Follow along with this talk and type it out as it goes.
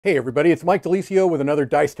Hey everybody, it's Mike DiLisio with another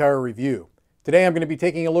Dice Tower review. Today I'm going to be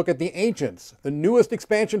taking a look at the Ancients, the newest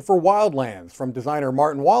expansion for Wildlands from designer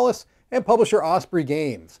Martin Wallace and publisher Osprey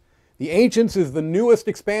Games. The Ancients is the newest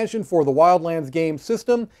expansion for the Wildlands game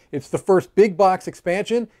system. It's the first big box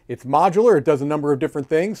expansion. It's modular, it does a number of different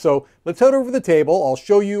things. So let's head over to the table, I'll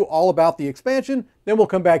show you all about the expansion, then we'll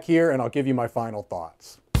come back here and I'll give you my final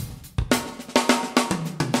thoughts.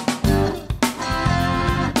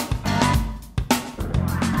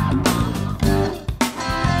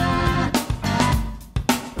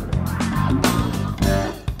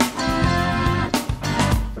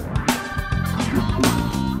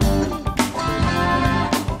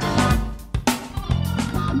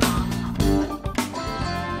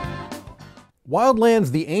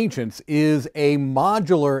 Wildlands The Ancients is a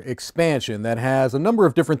modular expansion that has a number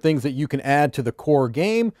of different things that you can add to the core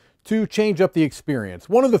game to change up the experience.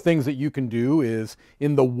 One of the things that you can do is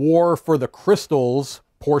in the War for the Crystals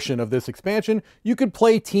portion of this expansion, you could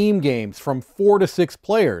play team games from 4 to 6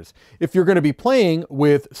 players. If you're going to be playing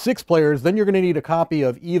with 6 players, then you're going to need a copy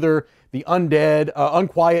of either the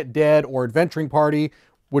Unquiet Dead or Adventuring Party,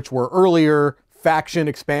 which were earlier faction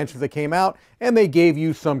expansions that came out, and they gave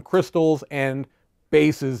you some crystals and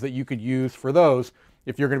bases that you could use for those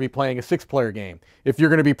if you're going to be playing a 6-player game. If you're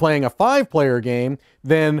going to be playing a 5-player game,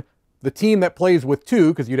 then the team that plays with 2,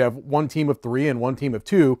 because you'd have one team of 3 and one team of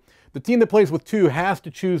 2, the team that plays with 2 has to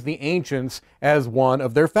choose the Ancients as one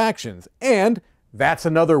of their factions. And that's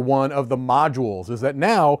another one of the modules, is that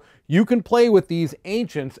now you can play with these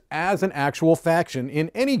Ancients as an actual faction in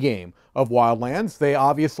any game of Wildlands. They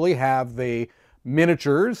obviously have the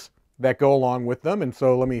miniatures that go along with them, and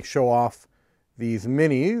so let me show off these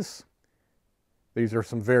minis. These are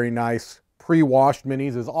some very nice pre-washed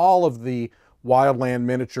minis, as all of the Wildland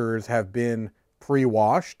miniatures have been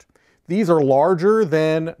pre-washed. These are larger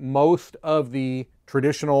than most of the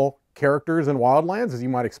traditional characters in Wildlands, as you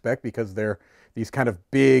might expect, because they're these kind of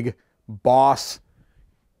big boss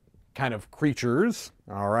kind of creatures.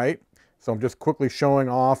 All right, so I'm just quickly showing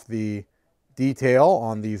off the detail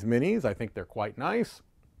on these minis. I think they're quite nice.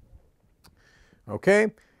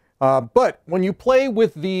 Okay, but when you play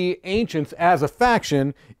with the Ancients as a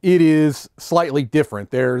faction, it is slightly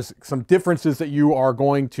different. There's some differences that you are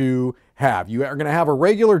going to have. You are going to have a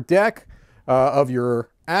regular deck of your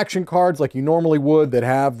action cards like you normally would that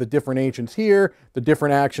have the different Ancients here, the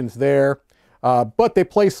different actions there, but they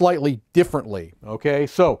play slightly differently. Okay,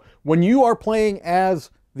 so when you are playing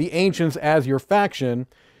as the Ancients as your faction,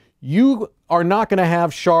 you are not going to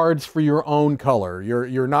have shards for your own color.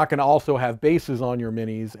 You're not going to also have bases on your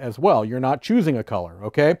minis as well. You're not choosing a color,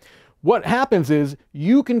 okay? What happens is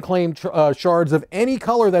you can claim shards of any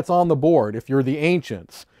color that's on the board if you're the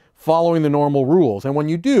Ancients, following the normal rules. And when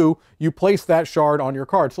you do, you place that shard on your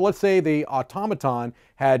card. So let's say the automaton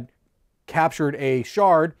had captured a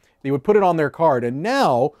shard, they would put it on their card. And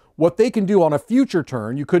now what they can do on a future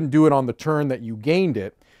turn, you couldn't do it on the turn that you gained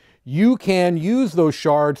it, you can use those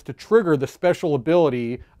shards to trigger the special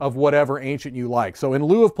ability of whatever Ancient you like. So in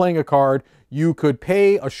lieu of playing a card, you could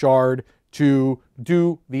pay a shard to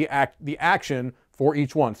do the action for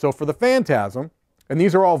each one. So for the Phantasm, and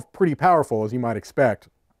these are all pretty powerful as you might expect,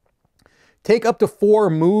 take up to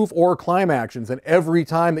 4 move or climb actions, and every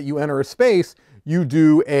time that you enter a space, you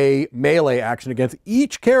do a melee action against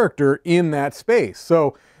each character in that space.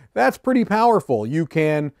 So that's pretty powerful. You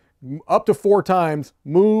can up to 4 times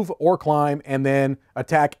move or climb and then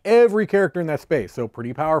attack every character in that space. So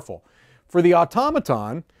pretty powerful. For the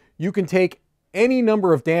automaton, you can take any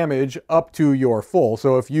number of damage up to your full.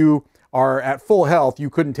 So if you are at full health,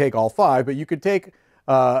 you couldn't take all 5, but you could take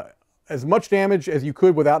as much damage as you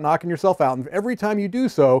could without knocking yourself out. And every time you do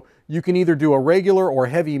so, you can either do a regular or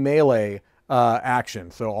heavy melee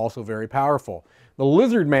action. So also very powerful. The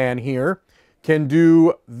Lizard Man here can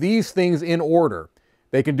do these things in order.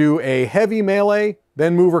 They can do a heavy melee,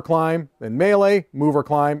 then move or climb, then melee, move or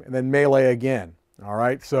climb, and then melee again. All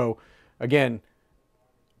right, so again,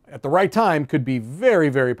 at the right time, could be very,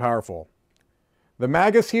 very powerful. The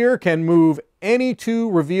Magus here can move any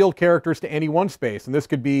 2 revealed characters to any one space, and this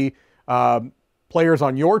could be players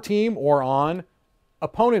on your team or on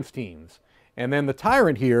opponents' teams. And then the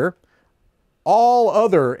Tyrant here, all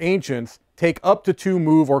other Ancients take up to 2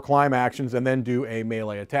 move or climb actions and then do a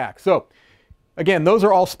melee attack. So again, those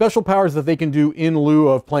are all special powers that they can do in lieu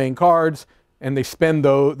of playing cards, and they spend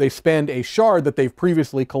a shard that they've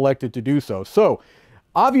previously collected to do so. So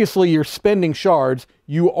obviously you're spending shards.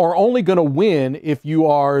 You are only going to win if you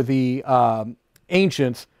are the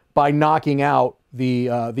Ancients by knocking out the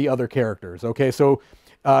other characters. Okay, so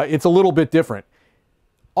it's a little bit different.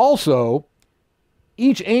 Also,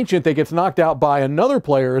 each ancient that gets knocked out by another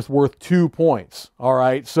player is worth 2 points. All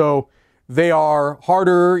right, so they are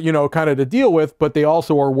harder, you know, kind of to deal with, but they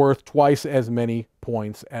also are worth twice as many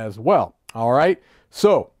points as well. All right,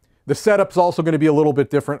 so the setup's also going to be a little bit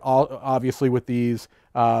different, obviously, with these,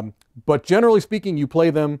 but generally speaking, you play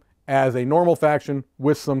them as a normal faction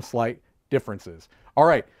with some slight differences. All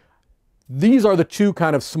right, these are the two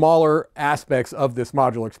kind of smaller aspects of this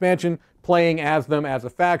modular expansion, playing as them as a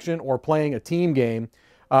faction or playing a team game.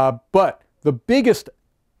 But the biggest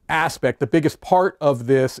aspect, the biggest part of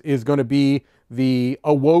this is going to be the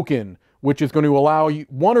Awoken, which is going to allow you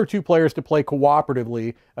 1 or 2 players to play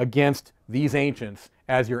cooperatively against these ancients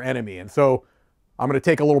as your enemy. And so I'm going to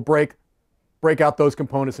take a little break out those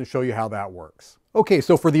components and show you how that works. Okay,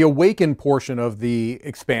 so for the Awaken portion of the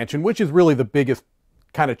expansion, which is really the biggest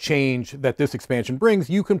kind of change that this expansion brings,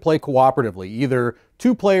 you can play cooperatively, either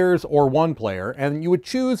 2 players or 1 player, and you would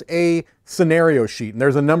choose a scenario sheet. And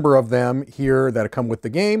there's a number of them here that come with the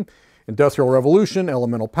game: Industrial Revolution,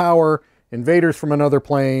 Elemental Power, Invaders from Another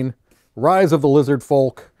Plane, Rise of the Lizard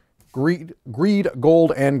Folk, Greed,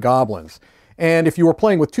 Gold, and Goblins. And if you were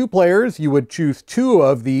playing with 2 players, you would choose 2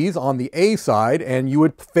 of these on the A side, and you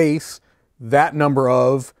would face that number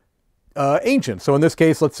of ancients. So in this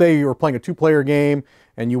case, let's say you were playing a 2-player game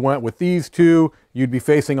and you went with these 2, you'd be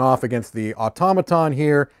facing off against the automaton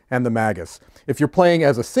here and the magus. If you're playing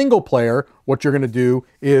as a single player, what you're going to do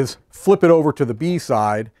is flip it over to the B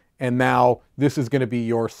side, and now this is going to be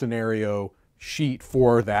your scenario sheet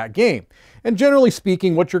for that game. And generally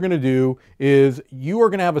speaking, what you're going to do is you are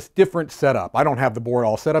going to have a different setup. I don't have the board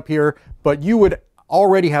all set up here, but you would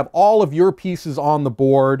already have all of your pieces on the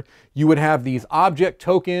board. You would have these object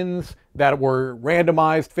tokens that were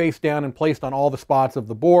randomized face down and placed on all the spots of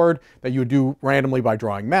the board that you would do randomly by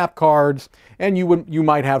drawing map cards. And you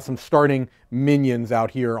might have some starting minions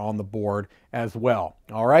out here on the board as well.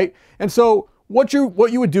 All right. And so what you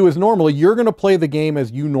would do is normally you're going to play the game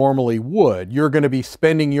as you normally would. You're going to be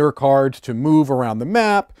spending your cards to move around the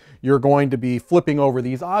map. You're going to be flipping over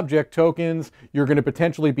these object tokens. You're going to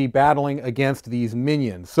potentially be battling against these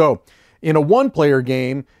minions. So in a 1-player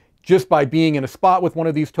game, just by being in a spot with one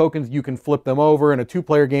of these tokens, you can flip them over. In a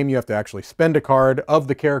 2-player game, you have to actually spend a card of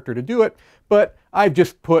the character to do it. But I've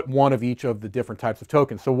just put one of each of the different types of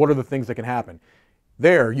tokens. So what are the things that can happen?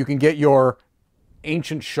 There, you can get your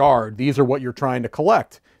ancient shard. These are what you're trying to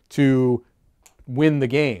collect to win the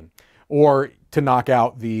game or to knock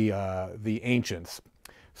out the ancients.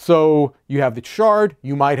 So you have the shard.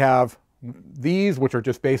 You might have these, which are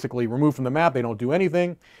just basically removed from the map. They don't do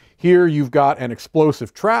anything. Here you've got an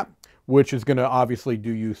explosive trap, which is going to obviously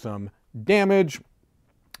do you some damage.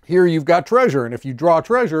 Here you've got treasure, and if you draw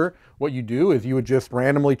treasure, what you do is you would just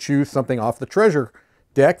randomly choose something off the treasure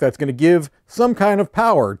deck that's going to give some kind of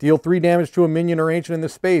power. Deal 3 damage to a minion or ancient in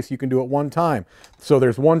this space. You can do it 1 time. So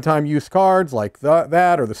there's one-time use cards like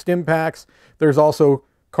that or the stim packs. There's also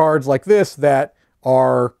cards like this that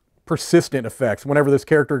are persistent effects. Whenever this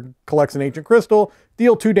character collects an ancient crystal,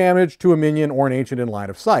 deal 2 damage to a minion or an ancient in line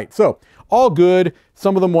of sight. So all good.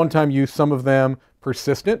 Some of them one-time use, some of them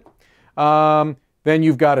persistent. Then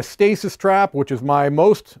you've got a stasis trap, which is my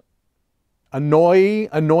most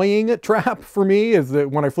annoying trap for me, is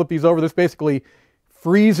that when I flip these over, this basically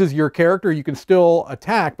freezes your character. You can still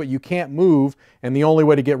attack, but you can't move. And the only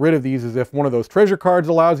way to get rid of these is if one of those treasure cards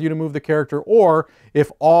allows you to move the character, or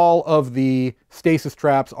if all of the stasis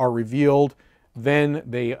traps are revealed, then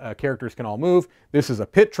the characters can all move. This is a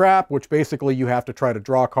pit trap, which basically you have to try to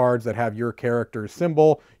draw cards that have your character's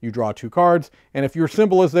symbol. You draw 2 cards, and if your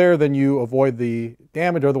symbol is there, then you avoid the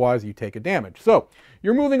damage. Otherwise, you take a damage. So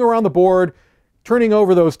you're moving around the board, turning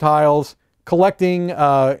over those tiles, collecting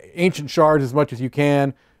ancient shards as much as you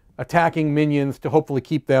can, attacking minions to hopefully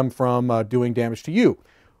keep them from doing damage to you.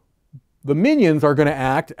 The minions are going to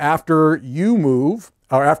act after you move,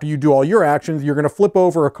 or after you do all your actions. You're going to flip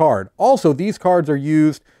over a card. Also, these cards are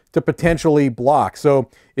used to potentially block. So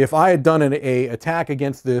if I had done an attack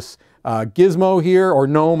against this gizmo here, or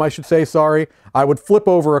gnome I should say, sorry, I would flip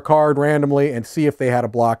over a card randomly and see if they had a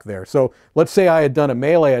block there. So let's say I had done a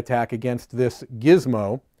melee attack against this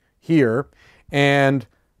gizmo here, and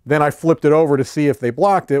then I flipped it over to see if they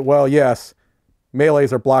blocked it. Well, yes,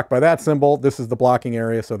 melees are blocked by that symbol. This is the blocking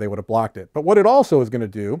area, so they would have blocked it. But what it also is going to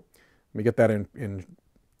do, let me get that in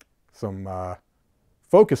some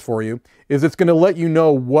focus for you, is it's going to let you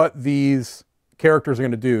know what these characters are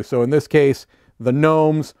going to do. So in this case, the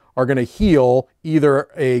gnomes are going to heal either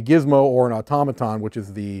a gizmo or an automaton, which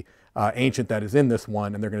is the ancient that is in this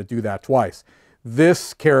one, and they're going to do that twice.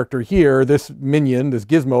 this character here, this minion, this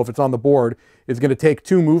gizmo, if it's on the board, is going to take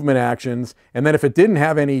 2 movement actions, and then if it didn't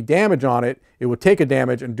have any damage on it, it would take a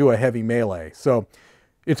damage and do a heavy melee. So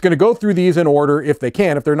it's going to go through these in order if they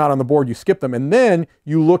can. If they're not on the board, you skip them, and then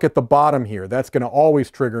you look at the bottom here. That's going to always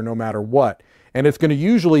trigger no matter what. And it's going to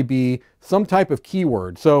usually be some type of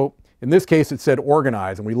keyword. So in this case, it said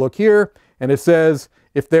organize, and we look here, and it says,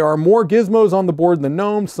 if there are more gizmos on the board than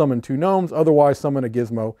gnomes, summon 2 gnomes, otherwise summon a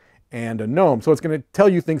gizmo and a gnome. So it's going to tell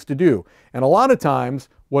you things to do. And a lot of times,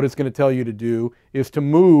 what it's going to tell you to do is to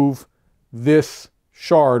move this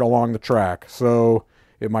shard along the track. So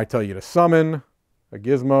it might tell you to summon a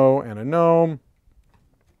gizmo and a gnome,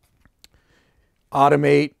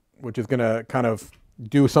 automate, which is going to kind of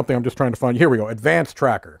do something. I'm just trying to find, here we go, advanced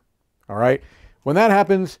tracker. All right. When that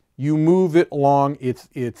happens, you move it along its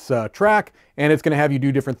track, and it's going to have you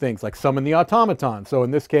do different things, like summon the automaton. So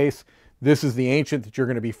in this case, this is the ancient that you're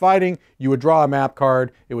going to be fighting. You would draw a map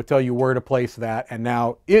card. It would tell you where to place that, and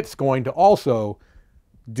now it's going to also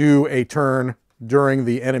do a turn during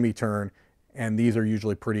the enemy turn, and these are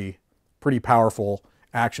usually pretty powerful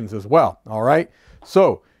actions as well. All right,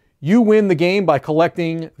 so you win the game by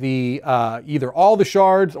collecting the either all the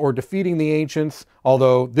shards or defeating the ancients,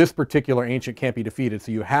 although this particular ancient can't be defeated,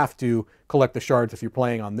 so you have to collect the shards if you're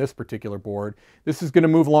playing on this particular board. This is going to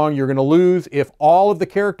move along. You're going to lose if all of the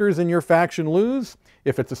characters in your faction lose.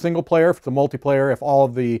 If it's a single player, if it's a multiplayer, if all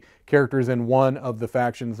of the characters in one of the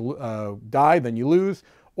factions die, then you lose.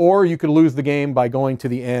 Or you could lose the game by going to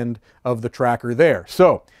the end of the tracker there.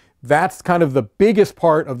 So that's kind of the biggest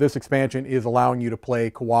part of this expansion, is allowing you to play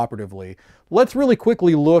cooperatively. Let's really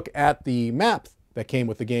quickly look at the map that came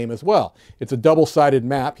with the game as well. It's a double-sided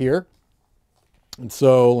map here. And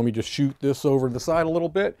so let me just shoot this over to the side a little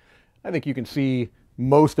bit. I think you can see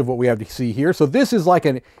most of what we have to see here. So this is like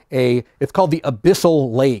it's called the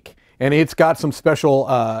Abyssal Lake, and it's got some special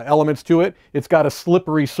elements to it. It's got a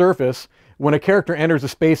slippery surface. When a character enters a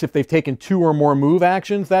space, if they've taken 2 or more move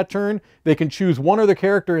actions that turn, they can choose one other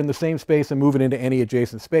character in the same space and move it into any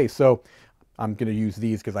adjacent space. So I'm going to use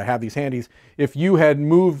these because I have these handies. If you had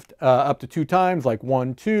moved up to 2 times, like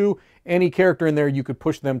 1, 2, any character in there, you could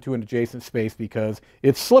push them to an adjacent space because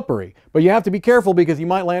it's slippery. But you have to be careful because you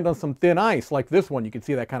might land on some thin ice, like this one. You can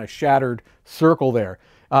see that kind of shattered circle there.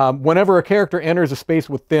 Whenever a character enters a space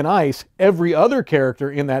with thin ice, every other character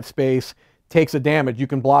in that space takes a damage. You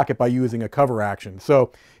can block it by using a cover action.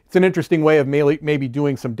 So it's an interesting way of maybe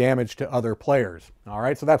doing some damage to other players. All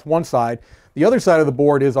right, so that's one side. The other side of the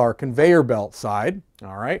board is our conveyor belt side.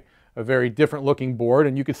 All right, a very different looking board.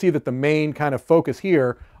 And you can see that the main kind of focus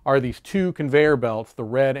here are these 2 conveyor belts, the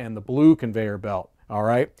red and the blue conveyor belt. All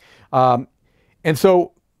right, and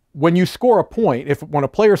so when you score a point, when a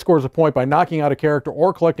player scores a point by knocking out a character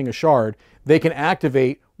or collecting a shard, they can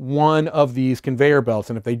activate one of these conveyor belts.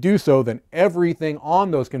 And if they do so, then everything on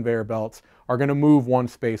those conveyor belts are going to move 1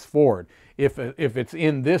 space forward. If it's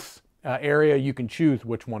in this area, you can choose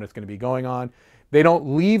which one it's going to be going on. They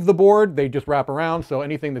don't leave the board, they just wrap around. So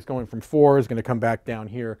anything that's going from 4 is going to come back down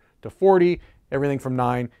here to 40. Everything from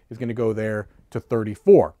 9 is going to go there to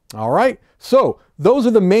 34. All right, so those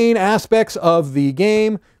are the main aspects of the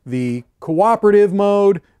game: the cooperative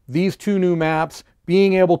mode, these 2 new maps,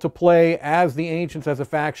 being able to play as the Ancients as a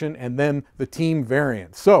faction, and then the team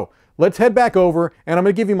variants. So let's head back over, and I'm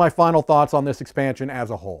going to give you my final thoughts on this expansion as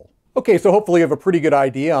a whole. Okay, so hopefully you have a pretty good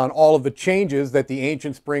idea on all of the changes that the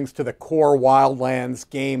Ancients brings to the core Wildlands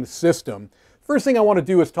game system. First thing I want to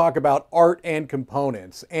do is talk about art and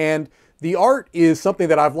components. And the art is something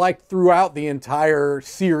that I've liked throughout the entire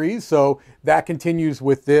series, so that continues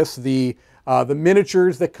with this. The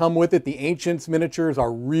miniatures that come with it, the Ancients miniatures,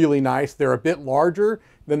 are really nice. They're a bit larger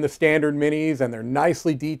than the standard minis, and they're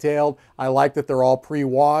nicely detailed. I like that they're all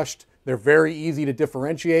pre-washed. They're very easy to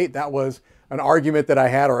differentiate. That was an argument that I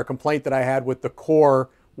had, or a complaint that I had with the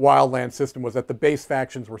core Wildlands system, was that the base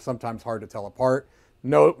factions were sometimes hard to tell apart.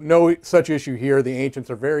 No such issue here. The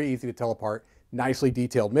Ancients are very easy to tell apart. Nicely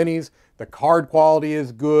detailed minis. The card quality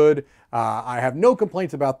is good. I have no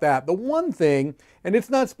complaints about that. The one thing, and it's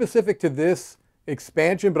not specific to this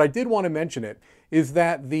expansion, but I did want to mention it, is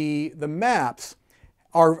that the maps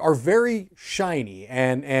are very shiny,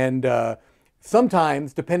 and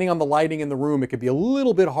sometimes, depending on the lighting in the room, it could be a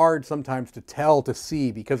little bit hard sometimes to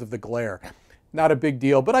see because of the glare. Not a big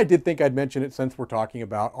deal, but I did think I'd mention it since we're talking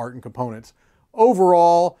about art and components.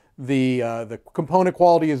 Overall, the component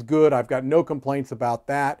quality is good. I've got no complaints about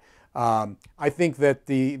that. I think that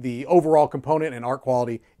the overall component and art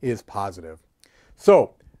quality is positive.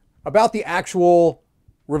 So, about the actual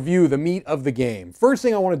review, the meat of the game. First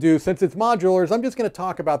thing I want to do, since it's modular, is I'm just going to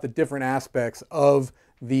talk about the different aspects of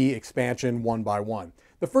the expansion one by one.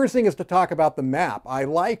 The first thing is to talk about the map. I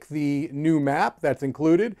like the new map that's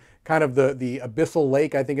included, kind of the Abyssal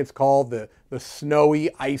Lake, I think it's called, the snowy,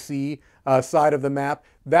 icy side of the map.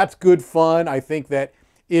 That's good fun. I think that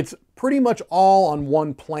it's pretty much all on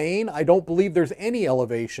one plane. I don't believe there's any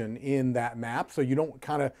elevation in that map, so you don't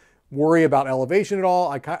kind of worry about elevation at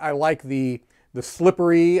all. I like the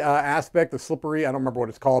slippery aspect, the slippery, I don't remember what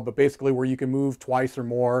it's called, but basically where you can move twice or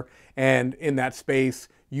more, and in that space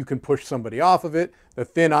you can push somebody off of it. The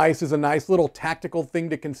thin ice is a nice little tactical thing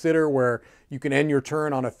to consider, where you can end your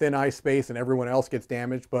turn on a thin ice space and everyone else gets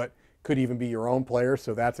damaged, but could even be your own player,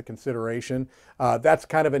 so that's a consideration. That's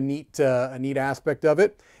kind of a neat aspect of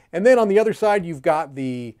it. And then on the other side, you've got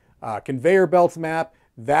the conveyor belts map.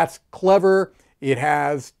 That's clever. It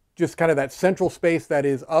has just kind of that central space that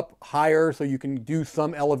is up higher, so you can do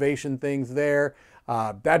some elevation things there.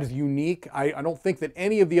 That is unique. I don't think that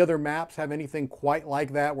any of the other maps have anything quite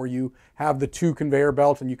like that, where you have the two conveyor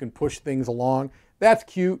belts and you can push things along. That's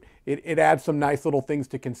cute. It adds some nice little things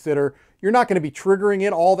to consider. You're not going to be triggering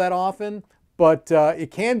it all that often, but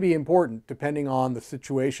it can be important depending on the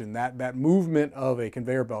situation. That movement of a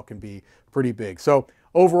conveyor belt can be pretty big. So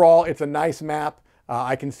overall, it's a nice map.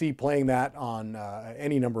 I can see playing that on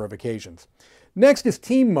any number of occasions. Next is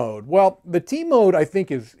team mode. Well, the team mode I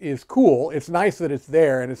think is cool. It's nice that it's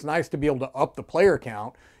there, and it's nice to be able to up the player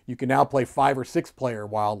count. You can now play 5 or 6 player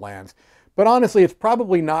Wildlands. But honestly, it's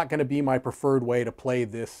probably not going to be my preferred way to play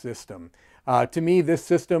this system. To me, this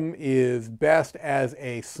system is best as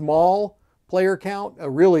a small player count. A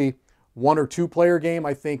really 1 or 2 player game,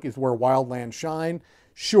 I think, is where Wildlands shine.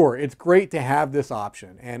 Sure, it's great to have this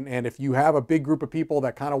option. And if you have a big group of people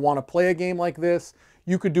that kind of want to play a game like this,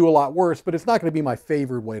 you could do a lot worse, but it's not going to be my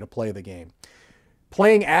favorite way to play the game.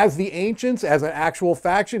 Playing as the Ancients, as an actual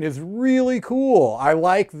faction, is really cool. I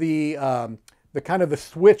like the kind of the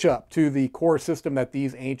switch up to the core system that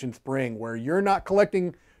these Ancients bring, where you're not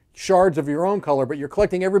collecting shards of your own color, but you're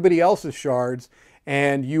collecting everybody else's shards,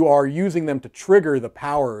 and you are using them to trigger the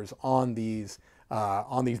powers on these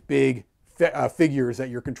big figures that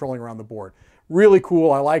you're controlling around the board. Really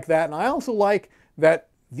cool. I like that. And I also like that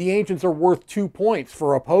the Ancients are worth 2 points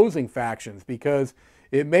for opposing factions, because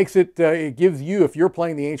it makes it, it gives you, if you're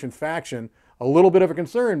playing the Ancient faction, a little bit of a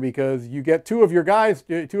concern, because you get 2 of your guys,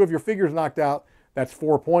 2 of your figures knocked out. That's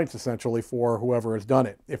 4 points essentially for whoever has done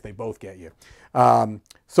it, if they both get you.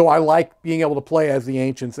 So I like being able to play as the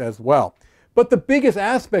Ancients as well. But the biggest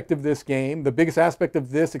aspect of this game, the biggest aspect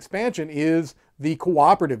of this expansion, is the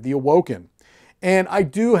cooperative, the Awoken. And I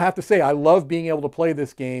do have to say, I love being able to play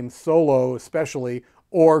this game solo especially,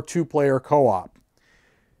 or 2-player co-op.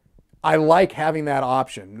 I like having that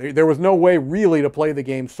option. There was no way really to play the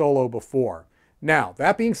game solo before. Now,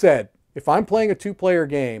 that being said, if I'm playing a 2-player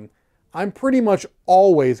game, I'm pretty much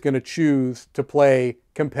always going to choose to play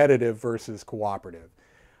competitive versus cooperative.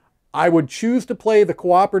 I would choose to play the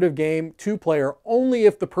cooperative game 2-player only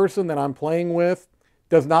if the person that I'm playing with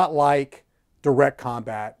does not like direct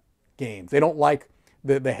combat games. They don't like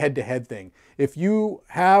the head-to-head thing. If you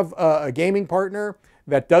have a gaming partner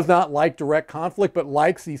that does not like direct conflict but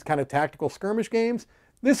likes these kind of tactical skirmish games,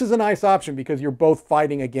 this is a nice option, because you're both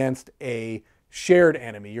fighting against a shared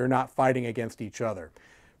enemy. You're not fighting against each other.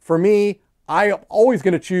 For me, I'm always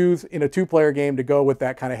going to choose in a 2-player game to go with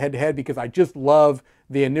that kind of head-to-head, because I just love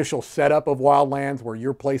the initial setup of Wildlands, where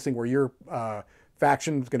you're placing where your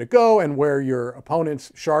faction is going to go and where your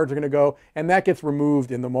opponent's shards are going to go, and that gets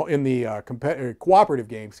removed in the cooperative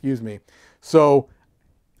game, excuse me. So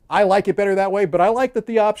I like it better that way, but I like that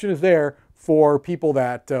the option is there for people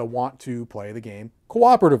that want to play the game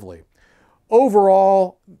cooperatively.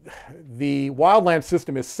 Overall, the Wildlands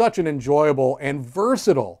system is such an enjoyable and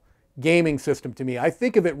versatile gaming system to me. I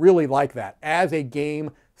think of it really like that, as a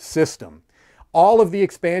game system. All of the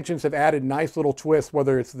expansions have added nice little twists,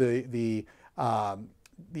 whether it's the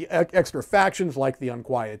extra factions like the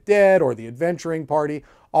Unquiet Dead or the Adventuring Party.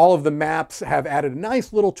 All of the maps have added a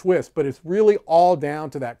nice little twist, but it's really all down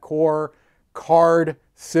to that core card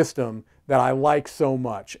system that I like so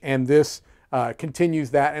much. And this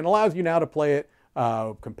continues that and allows you now to play it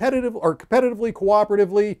competitively,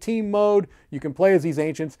 cooperatively, team mode. You can play as these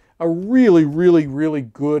Ancients. A really, really, really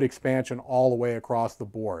good expansion all the way across the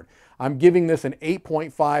board. I'm giving this an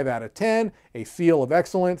 8.5 out of 10, a seal of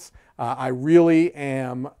excellence. I really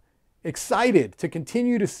am excited to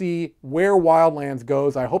continue to see where Wildlands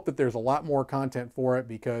goes. I hope that there's a lot more content for it,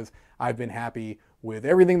 because I've been happy with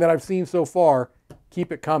everything that I've seen so far.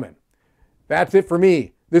 Keep it coming. That's it for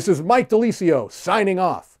me. This is Mike DiLisio signing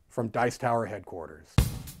off from Dice Tower headquarters.